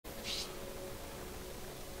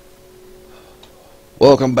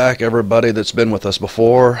Welcome back, everybody that's been with us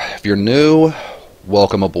before. If you're new,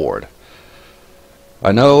 welcome aboard.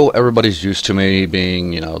 I know everybody's used to me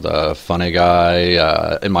being, the funny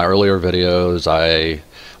guy. In my earlier videos, I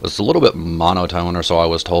was a little bit monotone, or so I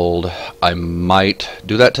was told. I might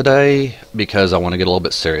do that today because I want to get a little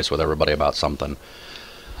bit serious with everybody about something.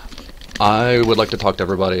 I would like to talk to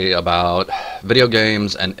everybody about video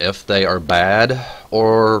games and if they are bad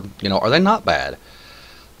or, are they not bad?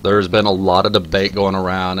 There's been a lot of debate going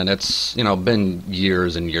around, and it's, been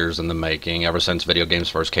years and years in the making, ever since video games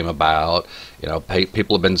first came about.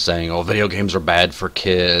 People have been saying, oh, video games are bad for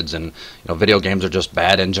kids, and, video games are just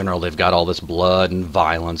bad in general. They've got all this blood and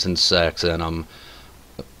violence and sex in them.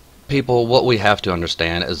 People, what we have to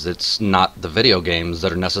understand is it's not the video games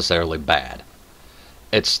that are necessarily bad.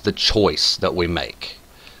 It's the choice that we make,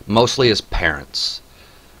 mostly as parents.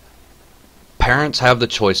 Parents have the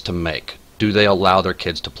choice to make. Do they allow their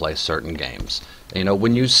kids to play certain games?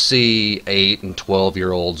 When you see 8 and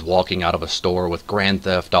 12-year-olds walking out of a store with Grand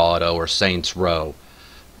Theft Auto or Saints Row,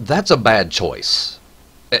 that's a bad choice.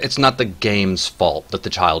 It's not the game's fault that the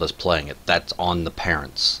child is playing it. That's on the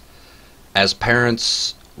parents. As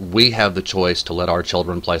parents, we have the choice to let our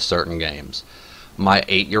children play certain games. My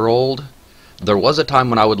 8-year-old, there was a time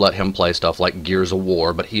when I would let him play stuff like Gears of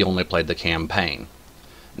War, but he only played the campaign.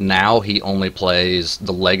 Now he only plays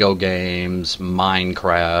the Lego games,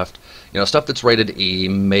 Minecraft, stuff that's rated E,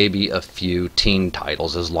 maybe a few teen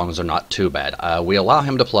titles as long as they're not too bad. We allow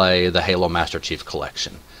him to play the Halo Master Chief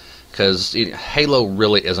Collection because Halo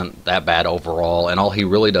really isn't that bad overall, and all he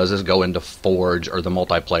really does is go into Forge or the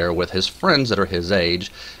multiplayer with his friends that are his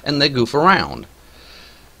age, and they goof around.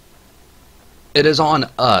 It is on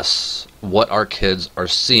us what our kids are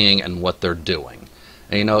seeing and what they're doing.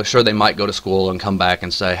 And, sure, they might go to school and come back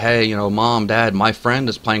and say, hey, Mom, Dad, my friend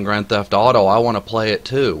is playing Grand Theft Auto. I want to play it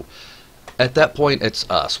too. At that point, it's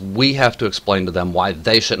us. We have to explain to them why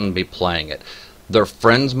they shouldn't be playing it. Their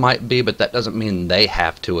friends might be, but that doesn't mean they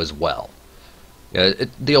have to as well.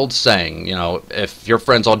 The old saying, if your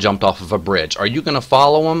friends all jumped off of a bridge, are you going to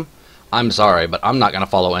follow them? I'm sorry, but I'm not going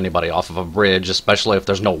to follow anybody off of a bridge, especially if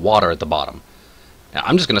there's no water at the bottom.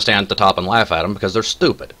 I'm just going to stand at the top and laugh at them because they're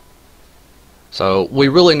stupid. So we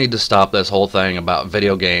really need to stop this whole thing about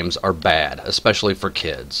video games are bad, especially for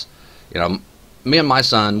kids. Me and my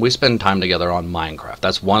son, we spend time together on Minecraft.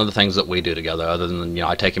 That's one of the things that we do together, other than,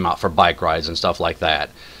 I take him out for bike rides and stuff like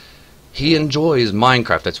that. He enjoys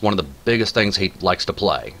Minecraft. It's one of the biggest things he likes to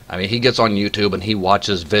play. I mean, he gets on YouTube and he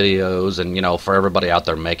watches videos, and, for everybody out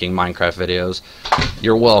there making Minecraft videos,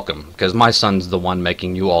 you're welcome, because my son's the one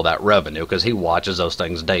making you all that revenue, because he watches those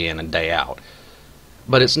things day in and day out.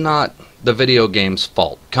 But it's not the video game's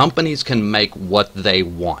fault. Companies can make what they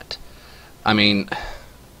want. I mean,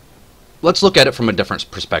 let's look at it from a different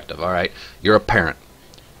perspective, alright? You're a parent.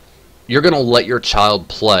 You're going to let your child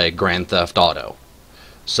play Grand Theft Auto.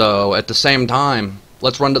 So, at the same time,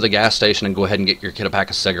 let's run to the gas station and go ahead and get your kid a pack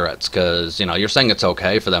of cigarettes, because, you're saying it's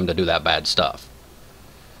okay for them to do that bad stuff.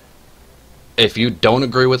 If you don't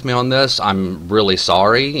agree with me on this, I'm really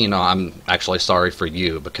sorry. I'm actually sorry for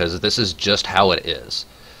you, because this is just how it is.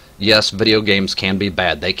 Yes, video games can be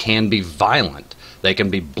bad. They can be violent. They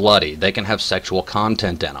can be bloody. They can have sexual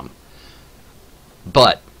content in them.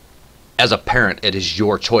 But, as a parent, it is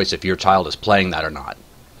your choice if your child is playing that or not.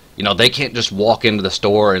 They can't just walk into the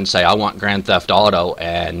store and say, I want Grand Theft Auto,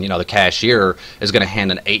 and, the cashier is going to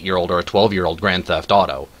hand an 8-year-old or a 12-year-old Grand Theft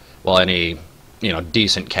Auto. Well, any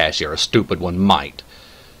decent cashier, a stupid one might.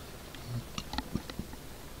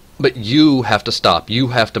 But you have to stop. You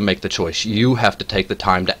have to make the choice. You have to take the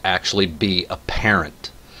time to actually be a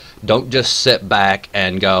parent. Don't just sit back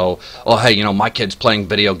and go, oh, hey, my kid's playing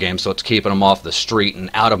video games, so it's keeping them off the street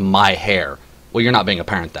and out of my hair. Well, you're not being a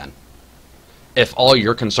parent then. If all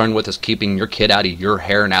you're concerned with is keeping your kid out of your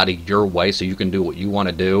hair and out of your way so you can do what you want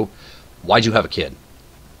to do, why'd you have a kid?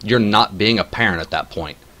 You're not being a parent at that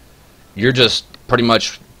point. You're just pretty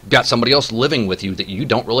much got somebody else living with you that you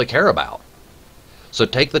don't really care about. So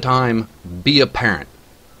take the time, be a parent.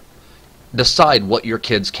 Decide what your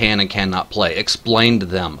kids can and cannot play. Explain to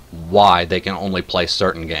them why they can only play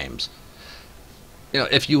certain games.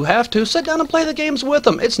 If you have to, sit down and play the games with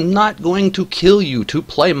them. It's not going to kill you to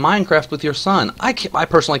play Minecraft with your son. I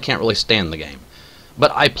personally can't really stand the game.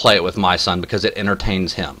 But I play it with my son because it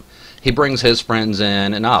entertains him. He brings his friends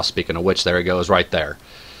in, and speaking of which, there he goes right there.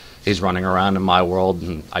 He's running around in my world,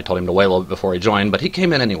 and I told him to wait a little bit before he joined, but he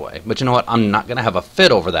came in anyway. But you know what? I'm not going to have a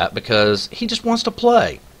fit over that because he just wants to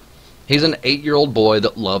play. He's an 8-year-old boy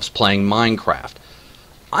that loves playing Minecraft.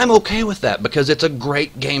 I'm okay with that because it's a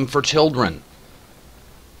great game for children.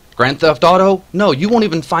 Grand Theft Auto? No, you won't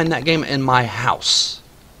even find that game in my house.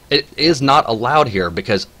 It is not allowed here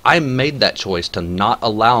because I made that choice to not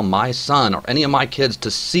allow my son or any of my kids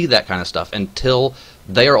to see that kind of stuff until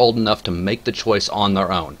they are old enough to make the choice on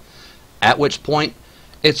their own. At which point,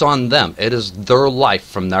 it's on them. It is their life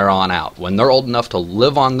from there on out. When they're old enough to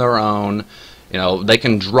live on their own, you know, they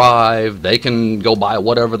can drive, they can go buy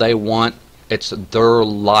whatever they want. It's their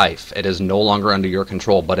life. It is no longer under your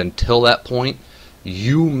control. But until that point,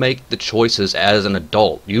 you make the choices as an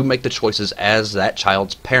adult. You make the choices as that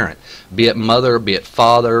child's parent. Be it mother, be it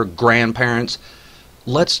father, grandparents.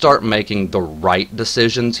 Let's start making the right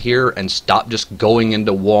decisions here and stop just going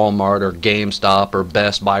into Walmart or GameStop or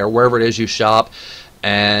Best Buy or wherever it is you shop,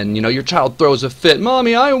 and you know your child throws a fit.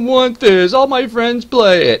 Mommy, I want this. All my friends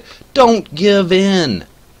play it. Don't give in.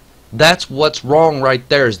 That's what's wrong right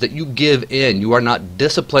there, is that you give in. You are not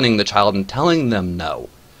disciplining the child and telling them no.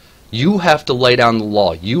 You have to lay down the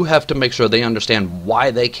law. You have to make sure they understand why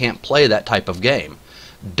they can't play that type of game.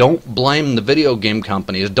 Don't blame the video game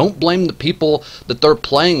companies. Don't blame the people that they're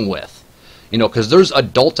playing with. You know, because there's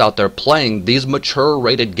adults out there playing these mature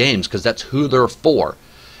rated games because that's who they're for.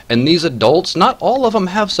 And these adults, not all of them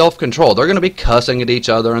have self-control. They're going to be cussing at each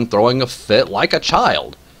other and throwing a fit like a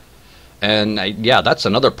child. And yeah, that's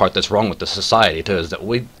another part that's wrong with the society too, is that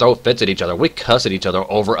we throw fits at each other. We cuss at each other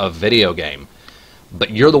over a video game.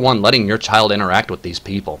 But you're the one letting your child interact with these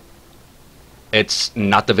people. It's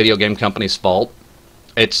not the video game company's fault.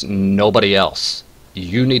 It's nobody else.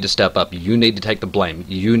 You need to step up. You need to take the blame.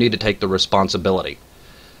 You need to take the responsibility.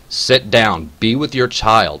 Sit down. Be with your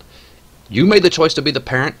child. You made the choice to be the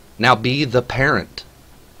parent. Now be the parent.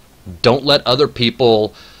 Don't let other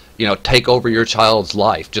people, you know, take over your child's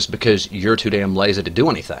life just because you're too damn lazy to do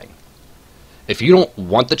anything. If you don't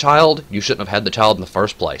want the child, you shouldn't have had the child in the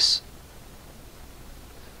first place.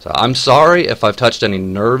 So I'm sorry if I've touched any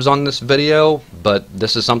nerves on this video, but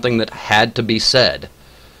this is something that had to be said.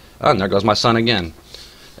 Oh, and there goes my son again.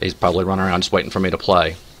 He's probably running around just waiting for me to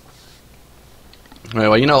play.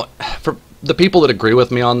 Anyway, you know, for the people that agree with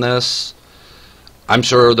me on this, I'm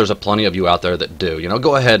sure there's a plenty of you out there that do. You know,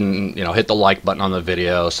 go ahead and, you know, hit the like button on the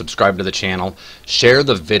video, subscribe to the channel, share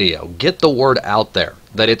the video, get the word out there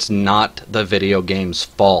that it's not the video game's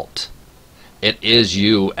fault. It is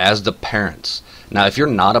you as the parents. Now, if you're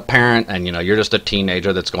not a parent and, you know, you're just a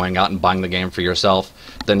teenager that's going out and buying the game for yourself,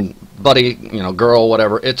 then, buddy, you know, girl,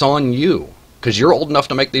 whatever, it's on you. Because you're old enough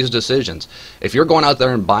to make these decisions. If you're going out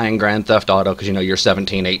there and buying Grand Theft Auto because, you know, you're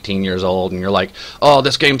 17, 18 years old and you're like, oh,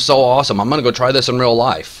 this game's so awesome, I'm going to go try this in real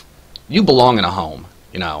life. You belong in a home,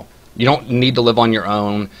 you know. You don't need to live on your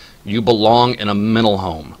own. You belong in a mental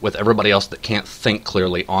home with everybody else that can't think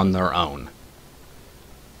clearly on their own.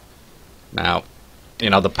 Now, you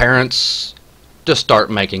know, the parents, just start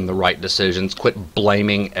making the right decisions. Quit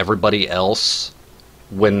blaming everybody else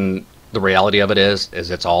when the reality of it is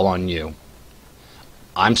it's all on you.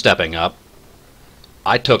 I'm stepping up.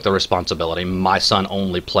 I took the responsibility. My son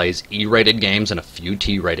only plays E-rated games and a few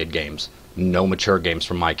T-rated games. No mature games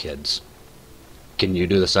for my kids. Can you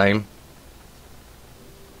do the same?